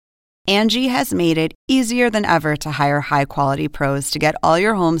Angie has made it easier than ever to hire high-quality pros to get all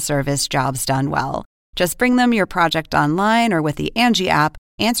your home service jobs done well. Just bring them your project online or with the Angie app,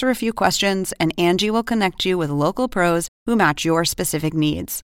 answer a few questions, and Angie will connect you with local pros who match your specific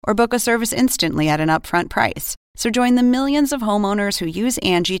needs. Or book a service instantly at an upfront price. So join the millions of homeowners who use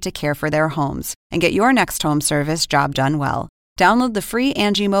Angie to care for their homes and get your next home service job done well. Download the free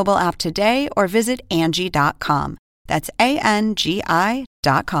Angie mobile app today or visit Angie.com. That's ANGI.com.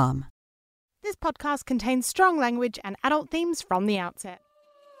 This podcast contains strong language and adult themes from the outset.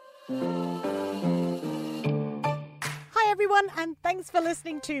 Hi everyone, and thanks for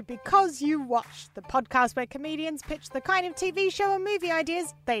listening to Because You Watch, the podcast where comedians pitch the kind of TV show and movie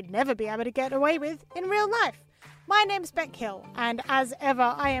ideas they'd never be able to get away with in real life. My name's Beck Hill, and as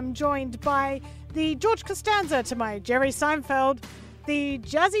ever I am joined by the George Costanza to my Jerry Seinfeld, the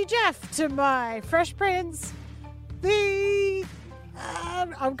Jazzy Jeff to my Fresh Prince, the...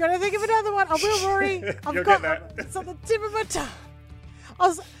 I'm going to think of another one. I will, Rory. I've got that. It's on the tip of my tongue.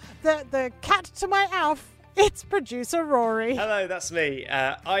 The cat to my Alf. It's producer Rory. Hello, that's me.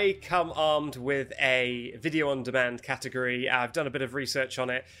 I come armed with a video-on-demand category. I've done a bit of research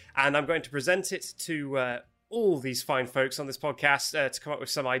on it, and I'm going to present it to all these fine folks on this podcast to come up with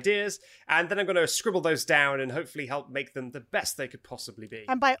some ideas, and then I'm going to scribble those down and hopefully help make them the best they could possibly be.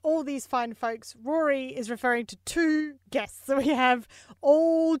 And by all these fine folks, Rory is referring to two guests. So we have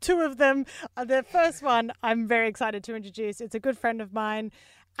all two of them. The first one I'm very excited to introduce. It's a good friend of mine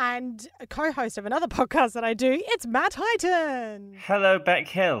and a co-host of another podcast that I do. It's Matt HIGHTON. Hello, Beck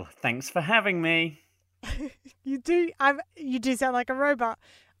Hill. Thanks for having me. You do sound like a robot.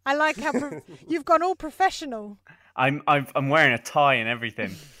 I like how you've gone all professional. I'm wearing a tie and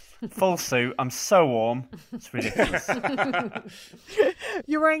everything. Full suit. I'm so warm. It's ridiculous.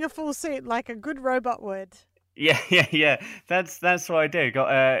 You're wearing a full suit like a good robot would. Yeah. That's what I do.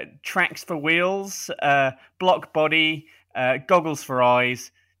 Got tracks for wheels, block body, goggles for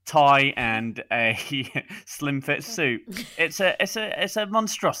eyes, tie, and a slim fit suit. It's a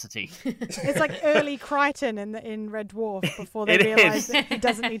monstrosity. It's like early Crichton in Red Dwarf before they realise that he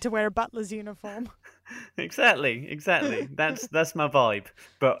doesn't need to wear a butler's uniform. Exactly. That's my vibe.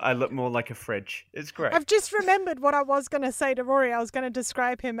 But I look more like a fridge. It's great. I've just remembered what I was going to say to Rory. I was going to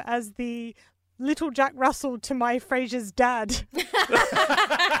describe him as the little Jack Russell to my Frasier's dad.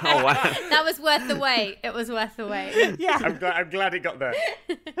 Oh, wow. That was worth the wait. It was worth the wait. Yeah. I'm glad it got there.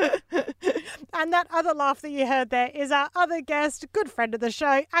 And that other laugh that you heard there is our other guest, good friend of the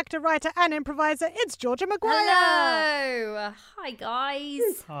show, actor, writer and improviser. It's Georgia Maguire. Hello. Hi,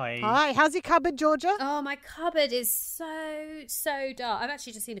 guys. Hi. How's your cupboard, Georgia? Oh, my cupboard is so dark. I've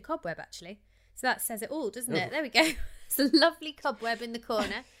actually just seen a cobweb, actually. So that says it all, doesn't it? There we go. It's a lovely cobweb in the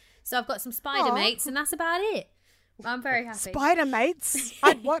corner. So I've got some spider mates, and that's about it. I'm very happy. Spider mates?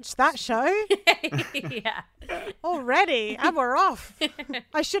 I'd watch that show. Yeah. Already, and we're off.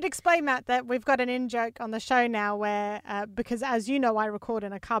 I should explain, Matt, that we've got an in-joke on the show now where, because as you know, I record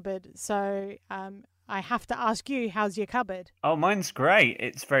in a cupboard, so I have to ask you, how's your cupboard? Oh, mine's great.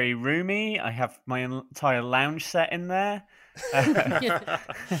 It's very roomy. I have my entire lounge set in there.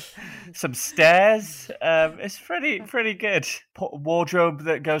 Some stairs. It's pretty good. Wardrobe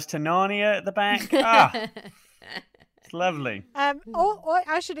that goes to Narnia at the back. It's lovely.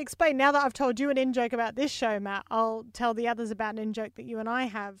 I should explain, now that I've told you an in-joke about this show, Matt, I'll tell the others about an in-joke that you and I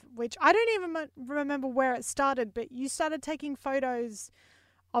have, which I don't even remember where it started, but you started taking photos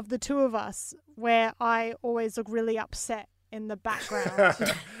of the two of us where I always look really upset in the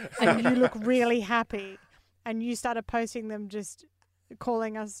background and you look really happy. And you started posting them, just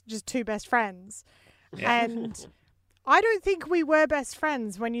calling us just two best friends. Yeah. And I don't think we were best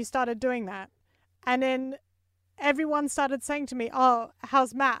friends when you started doing that. And then everyone started saying to me, oh,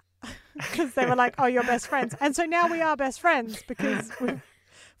 how's Matt? Because they were like, oh, you're best friends. And so now we are best friends because we've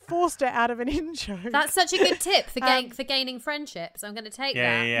forced it out of an intro. That's such a good tip for gaining friendships. I'm going to take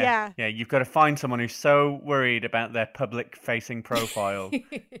that. Yeah, you've got to find someone who's so worried about their public-facing profile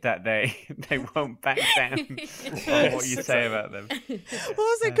that they won't back down on what you say about them. Well,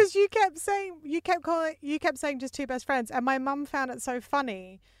 also because you kept saying just two best friends, and my mum found it so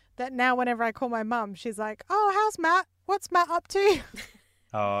funny that now whenever I call my mum, she's like, "Oh, how's Matt? What's Matt up to?"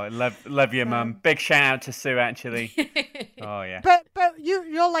 Oh, love your mum. Big shout out to Sue, actually. Oh yeah. But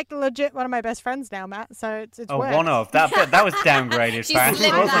you're like legit one of my best friends now, Matt. So it's worked. One of that was downgraded fast,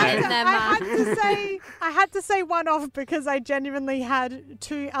 wasn't it? I had to say one of because I genuinely had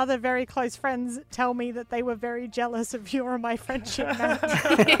two other very close friends tell me that they were very jealous of your and my friendship,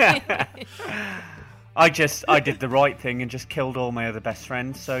 Matt. I did the right thing and just killed all my other best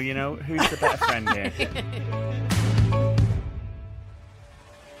friends. So who's the better friend here?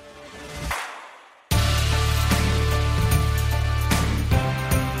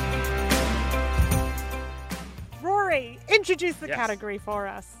 introduce the category for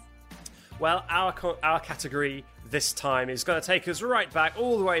us. Well, our category this time is going to take us right back,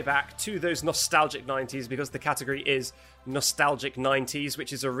 all the way back to those nostalgic 90s, because the category is Nostalgic 90s,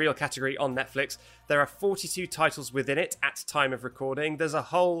 which is a real category on Netflix. There are 42 titles within it at time of recording. There's a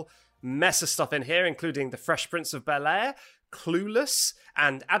whole mess of stuff in here, including The Fresh Prince of Bel-Air, Clueless,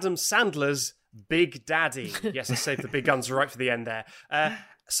 and Adam Sandler's Big Daddy. Yes, I saved the big guns right for the end there.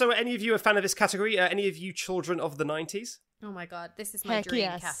 So are any of you a fan of this category? Any of you children of the 90s? Oh my God, this is my dream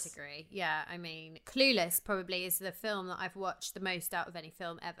category. Yeah, I mean, Clueless probably is the film that I've watched the most out of any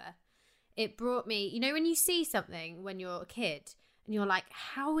film ever. It brought me, you know, when you see something when you're a kid and you're like,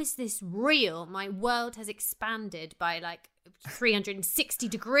 how is this real? My world has expanded by like 360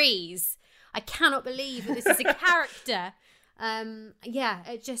 degrees. I cannot believe that this is a character. Yeah,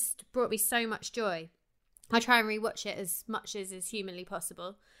 it just brought me so much joy. I try and rewatch it as much as is humanly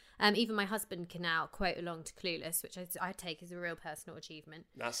possible. Even my husband can now quote along to Clueless, which I take as a real personal achievement.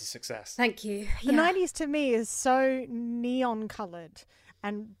 That's a success. Thank you. The 90s to me is so neon coloured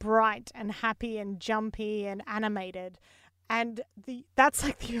and bright and happy and jumpy and animated. And that's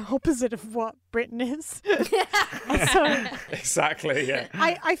like the opposite of what Britain is. So, exactly, yeah.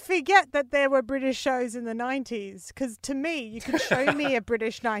 I forget that there were British shows in the 90s, because to me, you could show me a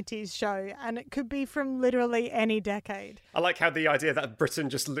British 90s show and it could be from literally any decade. I like how the idea that Britain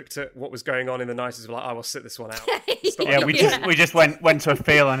just looked at what was going on in the 90s and were like, I will sit this one out. Yeah, we just went to a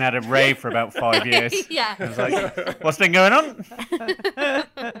field and had a rave for about 5 years. Yeah. I was like, what's been going on?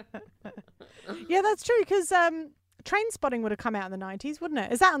 Yeah, that's true, because Trainspotting would have come out in the 90s, wouldn't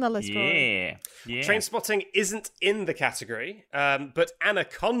it? Is that on the list? Yeah. Trainspotting isn't in the category, but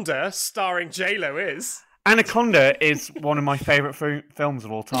Anaconda, starring J-Lo, is. Anaconda is one of my favourite films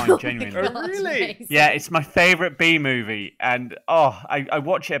of all time, genuinely. Oh, really? Yeah, it's my favourite B movie, and I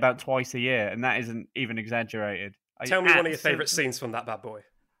watch it about twice a year, and that isn't even exaggerated. Tell me one of your favourite scenes from that bad boy.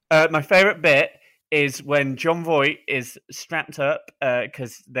 My favourite bit is when John Voight is strapped up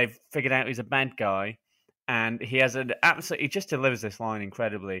because they've figured out he's a bad guy. And he has he just delivers this line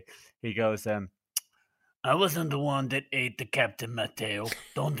incredibly. He goes, I wasn't the one that ate the Captain Mateo.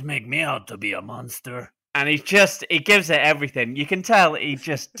 Don't make me out to be a monster. And he gives it everything. You can tell he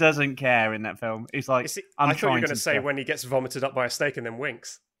just doesn't care in that film. He's like, I thought you were going to say when he gets vomited up by a snake and then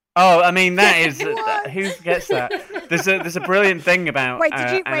winks. Oh, I mean, that is, who gets that? There's a brilliant thing about Wait,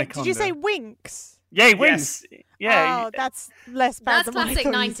 did you say winks? Yeah, he wins. Yes. Yeah. Oh, that's less bad That's than classic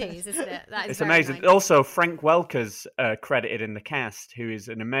what I thought 90s, isn't it? That is It's very amazing. 90s. Also, Frank Welker's credited in the cast, who is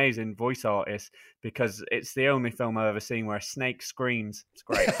an amazing voice artist, because it's the only film I've ever seen where a snake screams. It's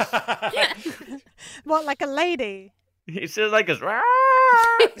great. What, like a lady? It's just like it's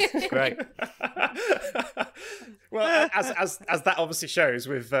great. Well, as that obviously shows,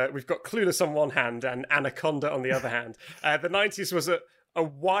 we've got Clueless on one hand and Anaconda on the other hand. The 90s was a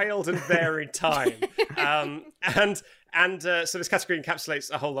wild and varied time. So this category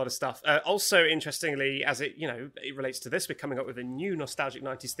encapsulates a whole lot of stuff. Also, interestingly, as it relates to this, we're coming up with a new nostalgic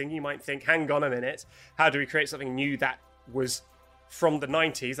 90s thing. You might think, hang on a minute, how do we create something new that was from the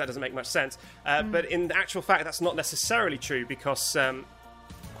 90s? That doesn't make much sense. But in actual fact, that's not necessarily true, because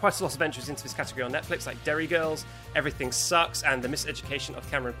quite a lot of entries into this category on Netflix, like Derry Girls, Everything Sucks, and The Miseducation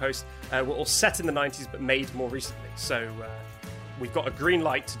of Cameron Post, were all set in the 90s but made more recently. So we've got a green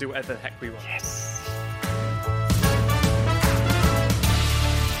light to do whatever the heck we want. Yes.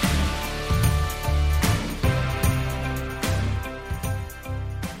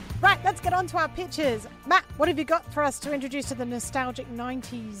 Right, let's get on to our pitches. Matt, what have you got for us to introduce to the nostalgic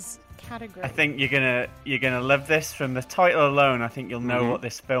 90s category? I think you're gonna love this. From the title alone, I think you'll know what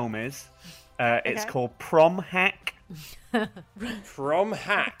this film is. It's called Prom Hack. Prom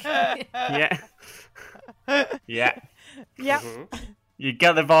Hack. Yeah. Yeah. Yep. You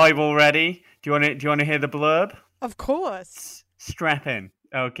get the vibe already. Do you want to hear the blurb? Of course. Strap in.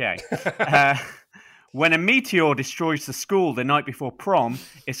 Okay. When a meteor destroys the school the night before prom,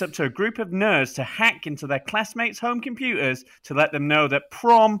 it's up to a group of nerds to hack into their classmates' home computers to let them know that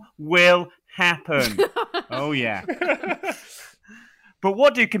prom will happen. Oh, yeah. But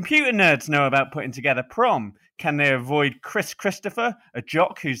what do computer nerds know about putting together prom? Can they avoid Chris Christopher, a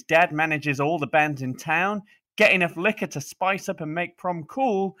jock whose dad manages all the bands in town, get enough liquor to spice up and make prom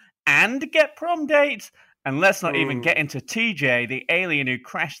cool, and get prom dates? And let's not even get into TJ, the alien who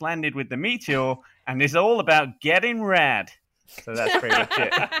crash-landed with the meteor and is all about getting rad. So that's pretty much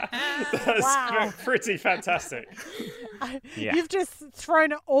it. That's pretty fantastic. Yeah. You've just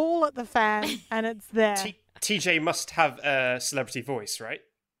thrown it all at the fan, and it's there. TJ must have a celebrity voice, right?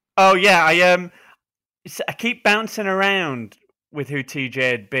 Oh, yeah. I keep bouncing around with who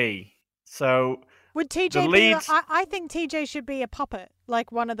TJ'd be. So Would TJ the be? leads... I think TJ should be a puppet,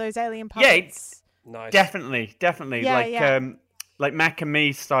 like one of those alien Yeah, puppets. Nice. definitely. Yeah, Like Mac and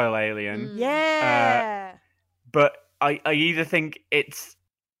Me style alien. Yeah. But I either think it's...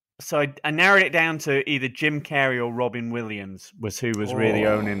 So I narrowed it down to either Jim Carrey or Robin Williams was who was really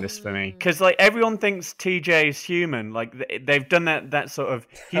owning this for me. Because like everyone thinks TJ is human. Like they've done that sort of...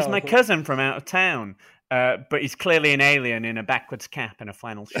 He's my cousin from out of town. But he's clearly an alien in a backwards cap and a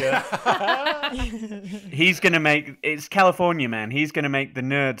flannel shirt. He's going to make... It's California, man. He's going to make the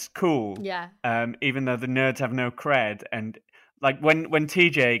nerds cool. Yeah. Even though the nerds have no cred. And like when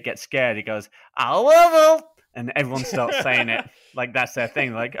TJ gets scared, he goes, "A wuzzle!" And everyone starts saying it. Like that's their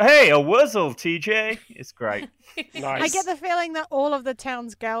thing. Like, "Hey, a wuzzle, TJ." It's great. Nice. I get the feeling that all of the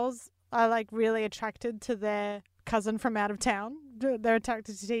town's girls are like really attracted to their cousin from out of town. They're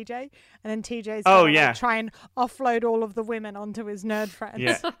attracted to TJ, and then TJ's gonna try and offload all of the women onto his nerd friends.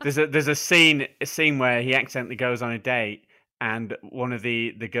 Yeah, there's a scene where he accidentally goes on a date, and one of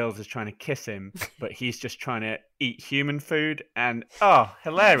the girls is trying to kiss him, but he's just trying to eat human food, and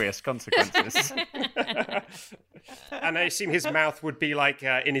hilarious consequences. And I assume his mouth would be like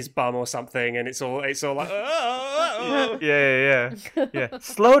in his bum or something, and it's all like. Yeah.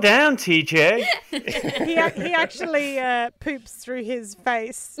 Slow down, TJ. He actually poops through his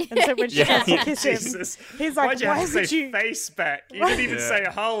face, and so when she tries to kiss him, he's like, "Why'd you have to say face back? You didn't even say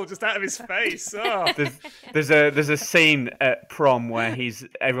a hole, just out of his face." Oh. There's a scene at prom where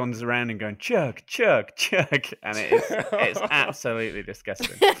everyone's around and going chug, chug, chug, and it's absolutely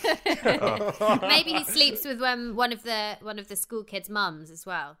disgusting. Maybe he sleeps with one of the school kids' mums as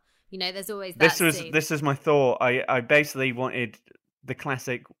well. You know, there's always that scene. This is my thought. I basically wanted the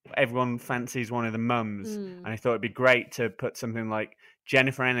classic everyone fancies one of the mums, and I thought it'd be great to put something like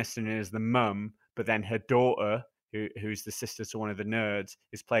Jennifer Aniston as the mum, but then her daughter, who's the sister to one of the nerds,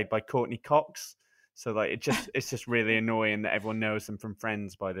 is played by Courtney Cox. So like it's just really annoying that everyone knows them from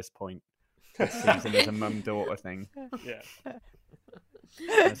Friends by this point. It sees them as a mum-daughter thing. Yeah.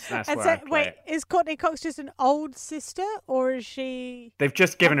 That's where I play it. Is Courtney Cox just an old sister, or is she... They've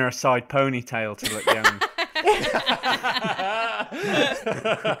just given her a side ponytail to look young.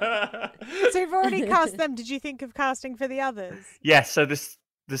 So you've already cast them. Did you think of casting for the others? Yeah, so there's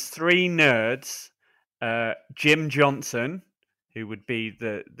three nerds. Jim Johnson, who would be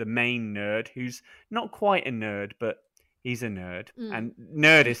the main nerd, who's not quite a nerd, but he's a nerd. And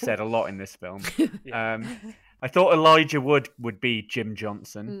nerd is said a lot in this film. I thought Elijah Wood would be Jim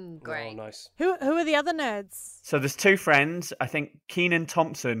Johnson. Great. Oh, nice. Who are the other nerds? So there's two friends. I think Kenan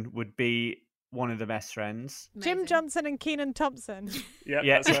Thompson would be one of the best friends. Amazing. Jim Johnson and Kenan Thompson. Yeah.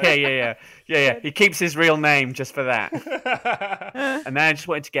 That's right. Yeah. He keeps his real name just for that. And then I just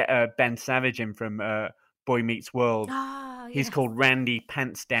wanted to get Ben Savage in from Boy Meets World. He's called Randy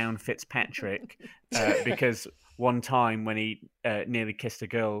Pants Down Fitzpatrick because one time when he nearly kissed a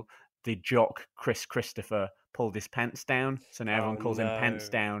girl, the jock Chris Christopher pulled his pants down, so now everyone calls him Pants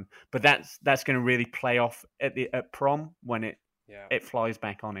Down. But that's going to really play off at prom when it flies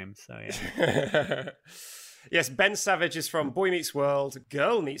back on him. So yeah. Yes, Ben Savage is from Boy Meets World,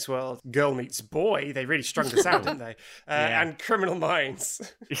 Girl Meets World, Girl Meets Boy. They really strung this out, didn't they? And Criminal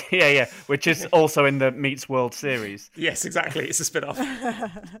Minds. Yeah, which is also in the Meets World series. Yes, exactly. It's a spin-off.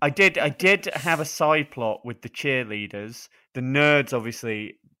 I did have a side plot with the cheerleaders. The nerds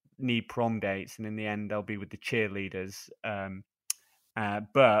obviously need prom dates, and in the end they'll be with the cheerleaders.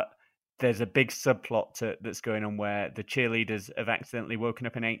 But there's a big subplot that's going on where the cheerleaders have accidentally woken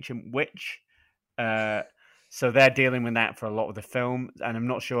up an ancient witch. So they're dealing with that for a lot of the film, and I'm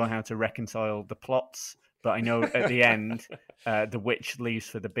not sure how to reconcile the plots, but I know at the end, the witch leaves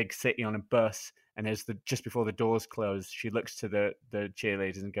for the big city on a bus, and just before the doors close, she looks to the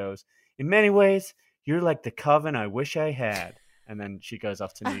cheerleaders and goes, "In many ways, you're like the coven I wish I had." And then she goes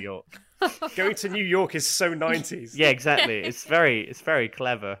off to New York. Going to New York is so 90s. Yeah, exactly. It's very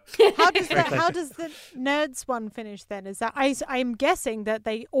clever. How does the nerds one finish then? Is that I'm guessing that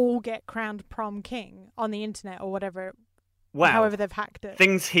they all get crowned prom king on the internet or whatever. Wow. However they've hacked it.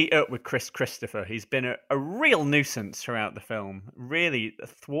 Things heat up with Chris Christopher. He's been a real nuisance throughout the film, really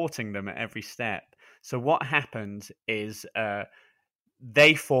thwarting them at every step. So what happens is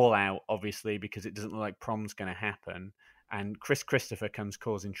they fall out, obviously, because it doesn't look like prom's going to happen. And Chris Christopher comes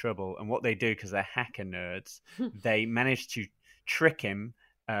causing trouble. And what they do, because they're hacker nerds, they manage to trick him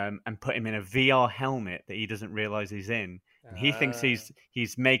and put him in a VR helmet that he doesn't realize he's in. And he thinks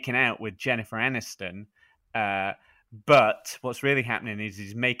he's making out with Jennifer Aniston. But what's really happening is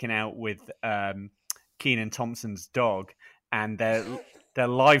he's making out with Kenan Thompson's dog. And they're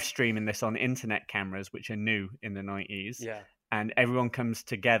live streaming this on internet cameras, which are new in the 90s. Yeah. And everyone comes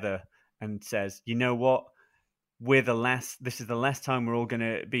together and says, "You know what? This is the last time we're all going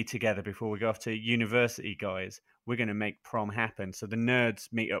to be together before we go off to university, guys. We're going to make prom happen." So the nerds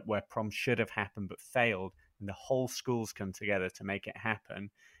meet up where prom should have happened but failed, and the whole school's come together to make it happen.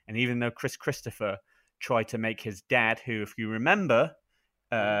 And even though Christopher tried to make his dad, who, if you remember,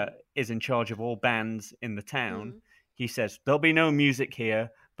 is in charge of all bands in the town, he says, "There'll be no music here,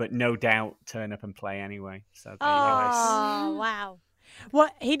 but no doubt turn up and play anyway." So there you go. Oh, wow.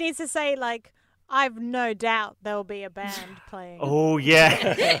 What he needs to say, like, "I've no doubt there'll be a band playing." Oh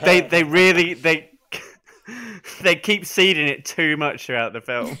yeah, they keep seeding it too much throughout the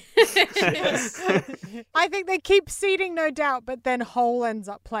film. I think they keep seeding "no doubt," but then Hole ends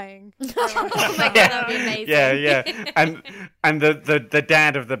up playing. Oh my god, that'd be amazing. Yeah. And the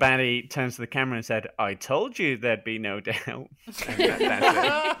dad of the baddie turns to the camera and said, "I told you there'd be no doubt." And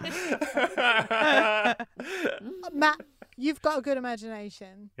that's it. Matt, you've got a good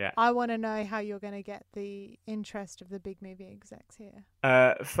imagination. Yeah. I want to know how you're going to get the interest of the big movie execs here.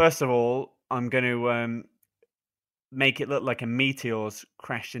 First of all, I'm going to make it look like a meteor's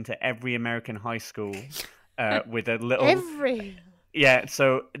crashed into every American high school with a little. Every. Yeah,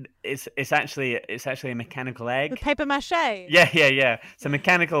 so it's actually a mechanical egg. With paper mache. Yeah. It's a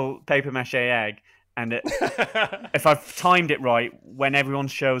mechanical paper mache egg, and if I've timed it right, when everyone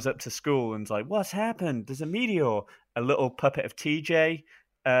shows up to school and's like, "What's happened? There's a meteor." A little puppet of TJ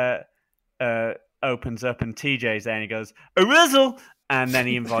opens up, and TJ's there, and he goes, "A rizzle!" And then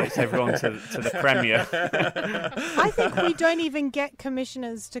he invites everyone to the premiere. I think we don't even get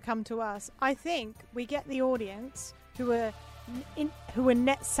commissioners to come to us. I think we get the audience who are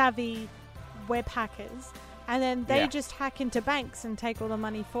net savvy web hackers, and then they just hack into banks and take all the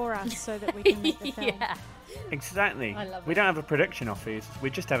money for us so that we can make the film. Yeah. Exactly. I love We it. don't have a production office. We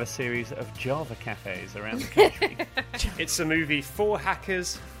just have a series of Java cafes around the country. It's a movie for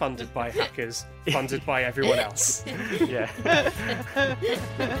hackers, funded by hackers, funded by everyone else. Yeah.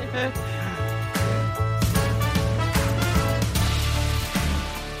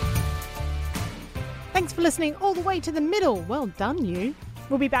 Thanks for listening all the way to the middle. Well done, you.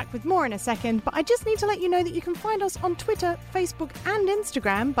 We'll be back with more in a second, but I just need to let you know that you can find us on Twitter, Facebook and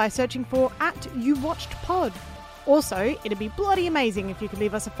Instagram by searching for @YouWatchedPod. Also, it'd be bloody amazing if you could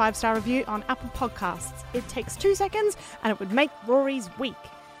leave us a 5-star review on Apple Podcasts. It takes 2 seconds and it would make Rory's week.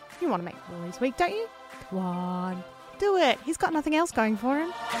 You want to make Rory's week, don't you? Come on, do it. He's got nothing else going for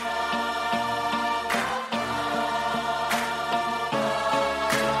him.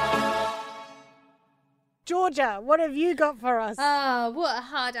 Georgia, what have you got for us? Oh, what a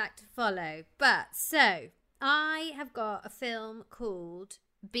hard act to follow. But so, I have got a film called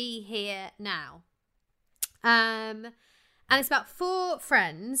Be Here Now. And it's about 4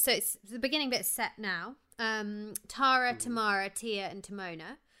 friends. So it's the beginning bit is set now. Tara, Tamara, Tia, and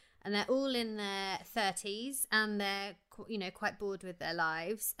Timona. And they're all in their 30s and they're, quite bored with their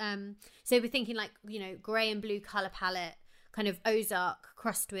lives. So we're thinking like, grey and blue colour palette, kind of Ozark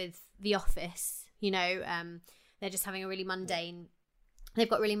crossed with The Office. They're just having they've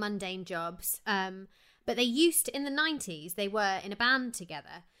got really mundane jobs. But they used to, in the 90s, they were in a band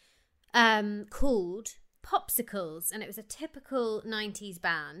together called Popsicles. And it was a typical 90s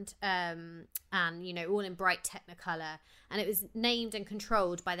band and, all in bright Technicolor. And it was named and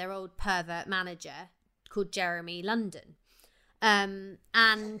controlled by their old pervert manager called Jeremy London. They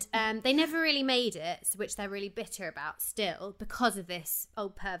never really made it, which they're really bitter about still, because of this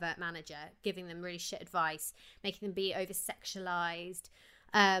old pervert manager giving them really shit advice, making them be over-sexualized,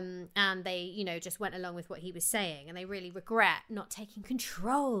 and they, just went along with what he was saying, and they really regret not taking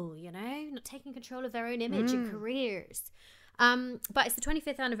control, not taking control of their own image and careers. But it's the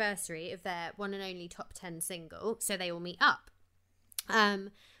 25th anniversary of their one and only top 10 single, so they all meet up.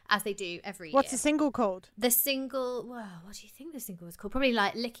 As they do every year. What's the single called? The single, well, what do you think the single was called? Probably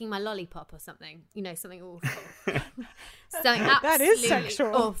like Licking My Lollipop or something. Something awful. Something absolutely that is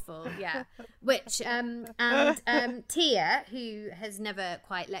sexual. Awful, yeah. Which, Tia, who has never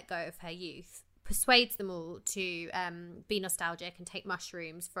quite let go of her youth, persuades them all to be nostalgic and take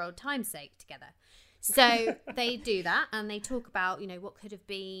mushrooms for old time's sake together. So they do that and they talk about, what could have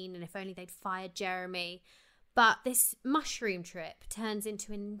been and if only they'd fired Jeremy. But this mushroom trip turns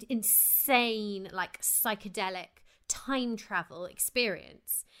into an insane, psychedelic time travel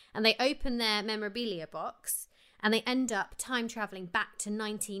experience. And they open their memorabilia box and they end up time traveling back to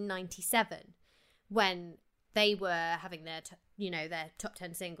 1997 when they were having their, their top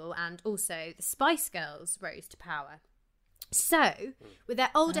 10 single, and also the Spice Girls rose to power. So, with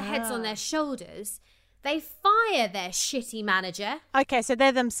their older heads on their shoulders, they fire their shitty manager. Okay, so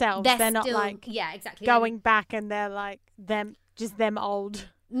they're themselves. They're not still, like yeah, exactly. going back and they're like them old.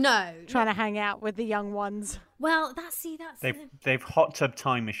 No. trying to hang out with the young ones. Well, that's They've hot tub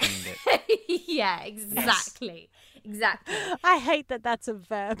time machined it. yeah, exactly. Exactly. I hate that that's a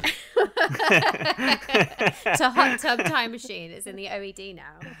verb. To hot tub time machine. It's in the OED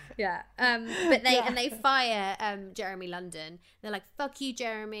now. Yeah. But they fire Jeremy London. They're like, "Fuck you,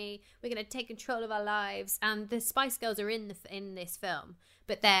 Jeremy. We're gonna take control of our lives." And the Spice Girls are in this film,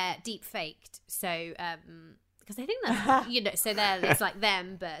 but they're deep faked. So because I think that's so it's like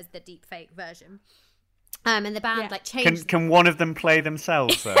them, but as the deep fake version. And the band like changed. Can one of them play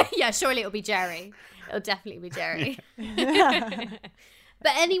themselves though? Yeah, surely it'll be Jerry. It'll definitely be Jerry.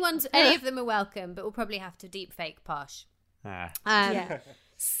 But any of them are welcome, but we'll probably have to deep fake Posh.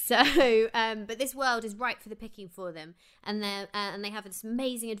 So, but this world is ripe for the picking for them, and they have this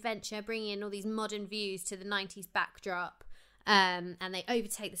amazing adventure, bringing in all these modern views to the 90s backdrop, and they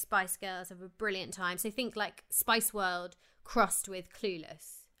overtake the Spice Girls, have a brilliant time. So think like Spice World crossed with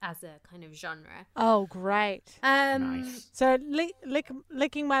Clueless as a kind of genre. Oh, great! Nice. So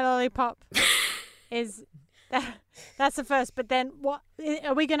licking my lollipop is that's the first. But then, what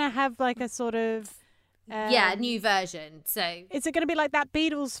are we gonna have like a sort of new version? So is it gonna be like that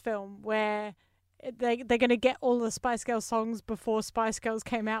Beatles film where they're gonna get all the Spice Girls songs before Spice Girls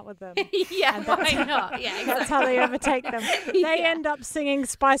came out with them? Yeah, why not? Yeah, exactly. That's how they overtake them. They end up singing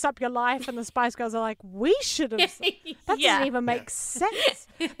 "Spice Up Your Life," and the Spice Girls are like, "We should have." That doesn't even make sense.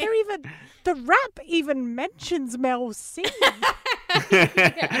 The rap even mentions Mel C. How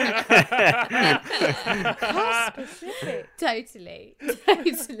specific. Totally.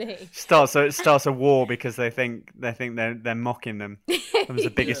 So it starts a war because they think they're mocking them. It was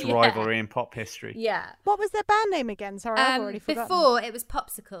the biggest rivalry in pop history. Yeah. What was their band name again? Sorry, I've already forgotten. Before it was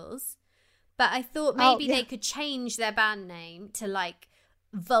Popsicles, but I thought maybe they could change their band name to like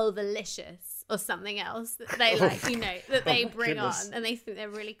Vulvalicious or something else that they that they bring on, and they think they're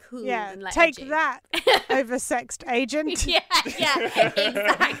really cool. Yeah, and like take edgy. that, oversexed agent. Yeah,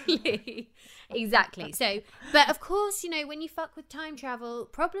 exactly. So, but of course, when you fuck with time travel,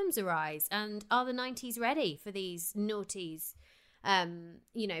 problems arise. And are the 90s ready for these naughties,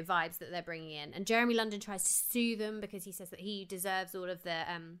 vibes that they're bringing in? And Jeremy London tries to sue them because he says that he deserves all of the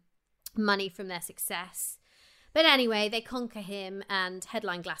money from their success. But anyway, they conquer him and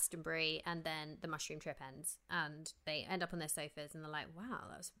headline Glastonbury, and then the mushroom trip ends, and they end up on their sofas, and they're like, "Wow,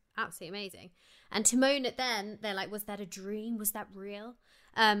 that was absolutely amazing." And Timona, then they're like, "Was that a dream? Was that real?"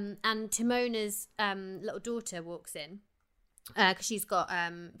 And Timona's little daughter walks in because she's got.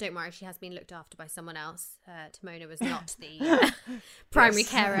 Don't worry, she has been looked after by someone else. Timona was not the primary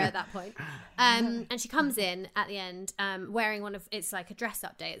carer at that point. And she comes in at the end wearing it's like a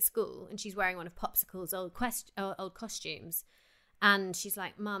dress-up day at school, and she's wearing one of Popsicle's old costumes. And she's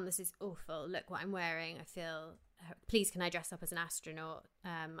like, "Mum, this is awful. Look what I'm wearing. Please can I dress up as an astronaut?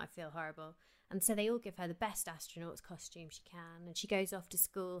 I feel horrible." And so they all give her the best astronaut's costume she can, and she goes off to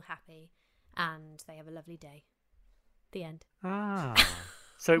school happy, and they have a lovely day. The end.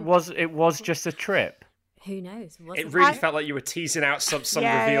 So it was just a trip. Who knows? It really felt like you were teasing out some reveal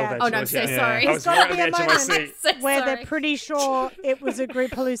there. Oh, no, I'm so sorry. I was right on the edge of my seat. Where they're pretty sure it was a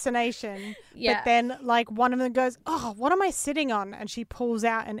group hallucination. Yeah. But then, like, one of them goes, "Oh, what am I sitting on?" And she pulls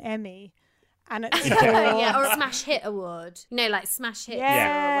out an Emmy. And it's or a Smash Hit award. Like Smash Hit.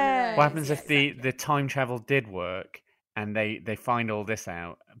 Yeah. What happens if the time travel did work and they find all this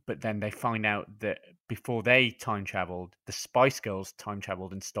out, but then they find out that before they time traveled, the Spice Girls time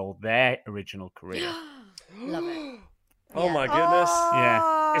traveled and stole their original career? Love it. Oh my goodness!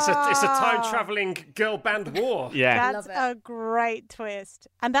 Yeah, it's a time traveling girl band war. Yeah, that's a great twist,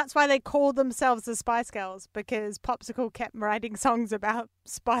 and that's why they call themselves the Spice Girls, because Popsicle kept writing songs about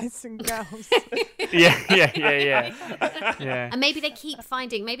spice and girls. yeah. And maybe they keep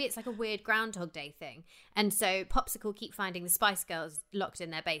finding. Maybe it's like a weird Groundhog Day thing, and so Popsicle keep finding the Spice Girls locked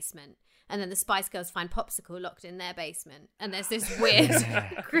in their basement. And then the Spice Girls find Popsicle locked in their basement, and there's this weird,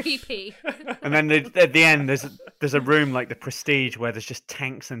 creepy. And then at the end, there's a room like the Prestige where there's just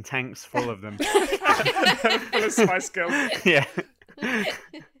tanks and tanks full of them. Full of Spice Girls. Yeah.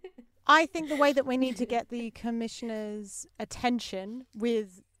 I think the way that we need to get the commissioner's attention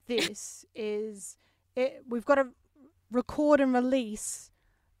with this is we've got to record and release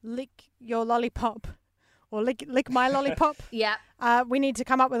 "Lick Your Lollipop." Or lick my lollipop. Yeah. We need to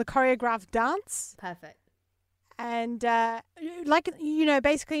come up with a choreographed dance. Perfect. And,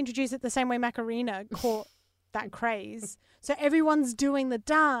 basically introduce it the same way Macarena caught that craze. So everyone's doing the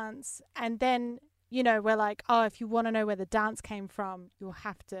dance. And then, we're like, oh, if you want to know where the dance came from, you'll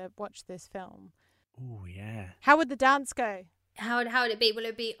have to watch this film. Oh, yeah. How would the dance go? How would it be? Will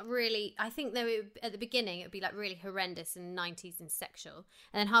it be really? I think there would, at the beginning it would be like really horrendous and 90s and sexual,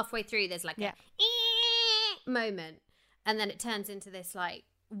 and then halfway through there's like a moment, and then it turns into this like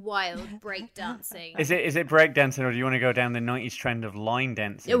wild break dancing. Is it break dancing, or do you want to go down the 90s trend of line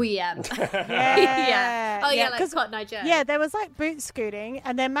dancing? Oh yeah, Yeah. Oh yeah, like because Cotton Eye Joe. yeah, there was like boot scooting,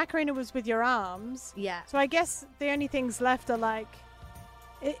 and then Macarena was with your arms. Yeah. So I guess the only things left are like,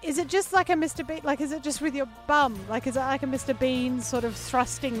 is it just like a Mr. Bean? Like, is it just with your bum? Like, is it like a Mr. Bean sort of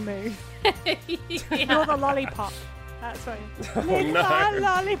thrusting move? You're the lollipop. That's what you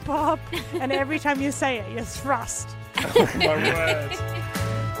lollipop. And every time you say it, you thrust. Oh, my word.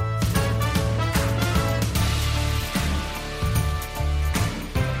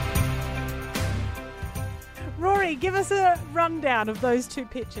 Rory, give us a rundown of those two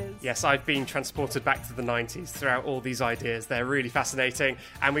pictures. Yes, I've been transported back to the 90s throughout all these ideas. They're really fascinating.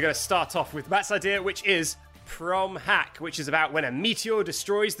 And we're going to start off with Matt's idea, which is Prom Hack, which is about when a meteor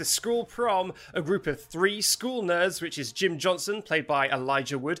destroys the school prom, a group of 3 school nerds, which is Jim Johnson, played by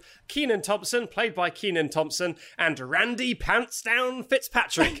Elijah Wood, Keenan Thompson, played by Keenan Thompson, and Randy Pantsdown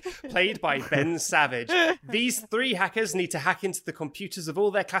Fitzpatrick, played by Ben Savage. These 3 hackers need to hack into the computers of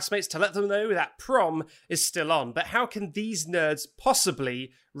all their classmates to let them know that prom is still on. But how can these nerds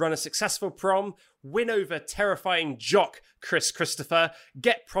possibly run a successful prom, win over terrifying jock Chris Christopher,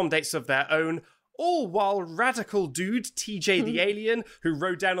 get prom dates of their own, all while radical dude TJ the Alien, who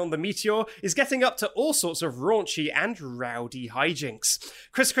rode down on the meteor, is getting up to all sorts of raunchy and rowdy hijinks.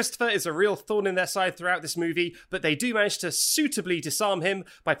 Chris Christopher is a real thorn in their side throughout this movie, but they do manage to suitably disarm him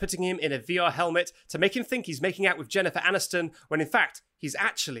by putting him in a VR helmet to make him think he's making out with Jennifer Aniston, when in fact he's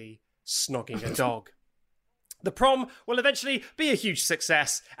actually snogging a dog. The prom will eventually be a huge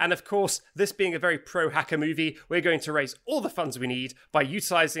success, and of course, this being a very pro-hacker movie, we're going to raise all the funds we need by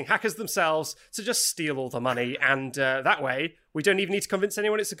utilising hackers themselves to just steal all the money, and that way, we don't even need to convince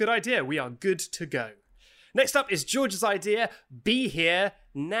anyone it's a good idea. We are good to go. Next up is George's idea, Be Here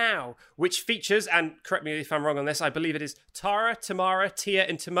Now, which features, and correct me if I'm wrong on this, I believe it is Tara, Tamara, Tia,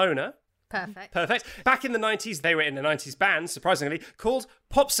 and Timona. Perfect. Back in the 90s, they were in a 90s band, surprisingly, called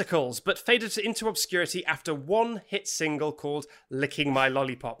Popsicles, but faded into obscurity after one hit single called Licking My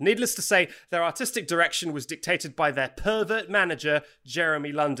Lollipop. Needless to say, their artistic direction was dictated by their pervert manager,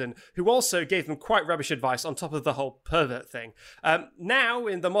 Jeremy London, who also gave them quite rubbish advice on top of the whole pervert thing. Now,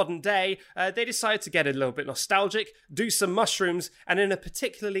 in the modern day, they decided to get a little bit nostalgic, do some mushrooms, and in a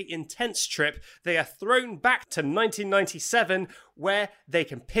particularly intense trip, they are thrown back to 1997, where they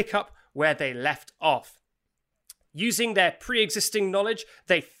can pick up where they left off. Using their pre-existing knowledge,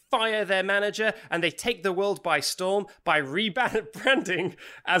 they fire their manager and they take the world by storm by rebranding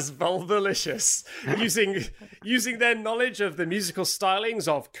as Vulvalicious. using their knowledge of the musical stylings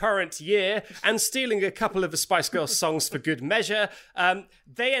of current year and stealing a couple of the Spice Girls songs for good measure,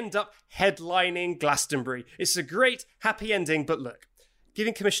 they end up headlining Glastonbury. It's a great, happy ending, but look,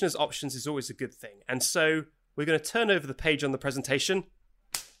 giving commissioners options is always a good thing. And so we're going to turn over the page on the presentation,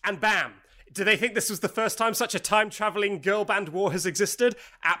 and bam! Do they think this was the first time such a time-travelling girl band war has existed?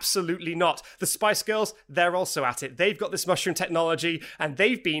 Absolutely not. The Spice Girls, they're also at it. They've got this mushroom technology, and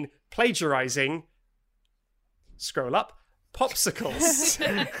they've been plagiarising... Scroll up. Popsicles.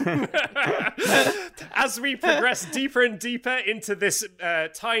 As we progress deeper and deeper into this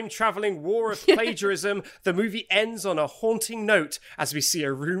time-travelling war of plagiarism, the movie ends on a haunting note as we see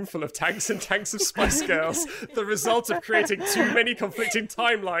a room full of tanks and tanks of Spice Girls, the result of creating too many conflicting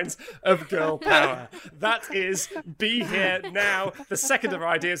timelines of girl power. That is Be Here Now, the second of our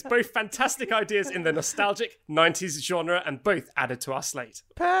ideas, both fantastic ideas in the nostalgic 90s genre and both added to our slate.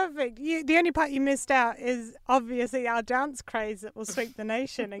 Perfect. The only part you missed out is obviously our dance craze that will sweep the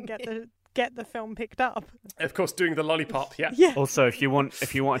nation and get the film picked up. Of course, doing the lollipop, yeah. Also, if you want a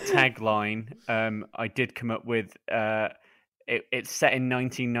tagline, I did come up with it's set in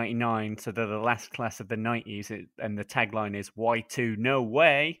 1999, so they're the last class of the 90s, and the tagline is "Y2 No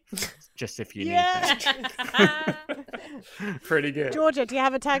Way." Just if you need that. Pretty good. Georgia, do you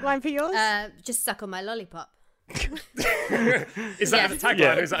have a tagline for yours? Just suck on my lollipop. Is that a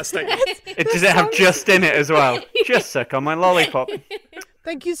tagline or is that a statement? Does it have just in it as well? Just suck on my lollipop.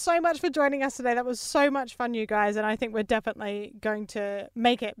 Thank you so much for joining us today. That was so much fun, you guys, and I think we're definitely going to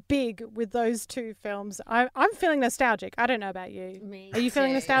make it big with those two films. I'm feeling nostalgic. I don't know about you. Me Are you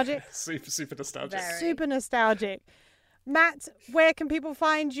feeling nostalgic? Super nostalgic. Very. Super nostalgic. Matt, where can people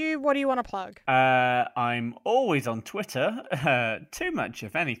find you? What do you want to plug? I'm always on Twitter, too much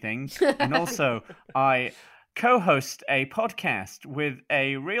if anything, and also I co-host a podcast with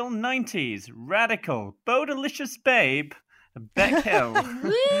a real 90s radical, bodelicious babe Beck Hill.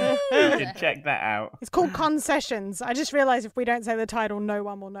 You can check that out. It's called Concessions. I just realised if we don't say the title, no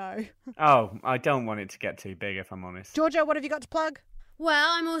one will know. Oh, I don't want it to get too big, if I'm honest. Georgia, what have you got to plug? Well,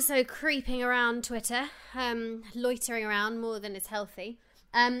 I'm also creeping around Twitter, loitering around more than is healthy.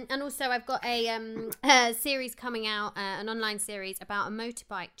 And also I've got a series coming out, an online series about a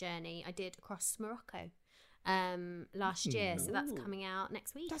motorbike journey I did across Morocco last year. So that's coming out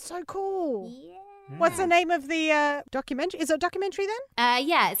next week. That's so cool. Yeah. What's the name of the documentary? Is it a documentary then?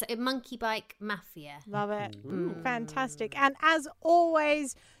 Yeah, it's a Monkey Bike Mafia. Love it. Fantastic. And as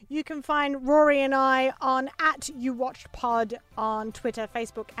always, you can find Rory and I on @YouWatchedPod on Twitter,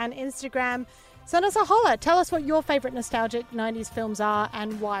 Facebook and Instagram. Send us a holler. Tell us what your favourite nostalgic 90s films are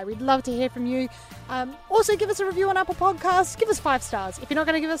and why. We'd love to hear from you. Also, give us a review on Apple Podcasts. Give us 5 stars. If you're not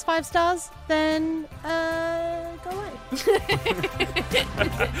going to give us 5 stars, then go away.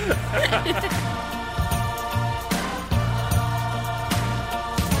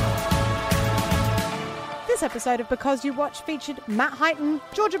 This episode of Because You Watch featured Matt Highton,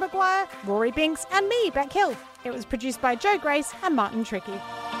 Georgia McGuire, Rory Binks and me, Beck Hill. It was produced by Joe Grace and Martin Trickey.